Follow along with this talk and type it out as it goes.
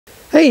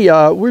Hey,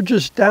 we're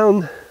just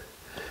down.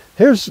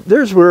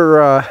 There's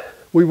where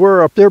we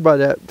were up there by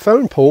that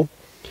phone pole.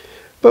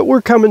 But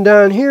we're coming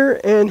down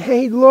here, and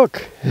hey,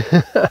 look,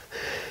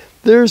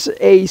 there's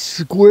a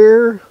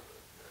square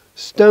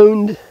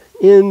stoned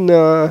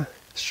in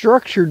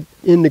structure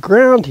in the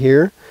ground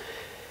here.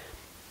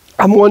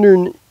 I'm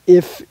wondering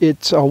if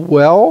it's a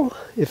well.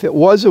 If it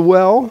was a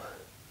well,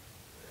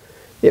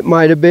 it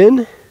might have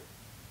been.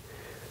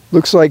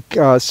 Looks like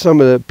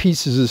some of the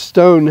pieces of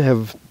stone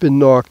have been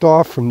knocked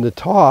off from the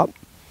top.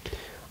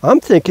 I'm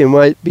thinking it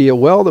might be a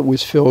well that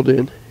was filled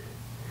in.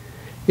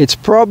 It's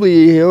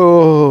probably,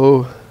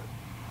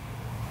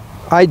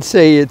 I'd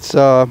say it's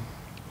about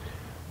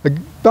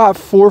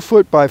 4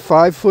 foot by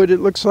 5 foot,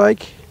 it looks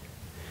like.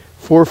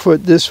 4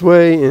 foot this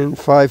way and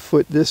 5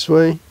 foot this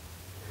way.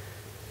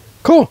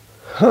 Cool.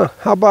 Huh,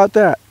 how about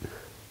that?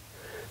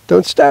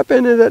 Don't step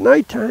in it at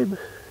nighttime.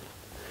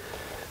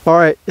 All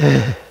right.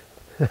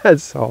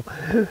 That's all.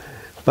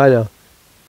 Bye now.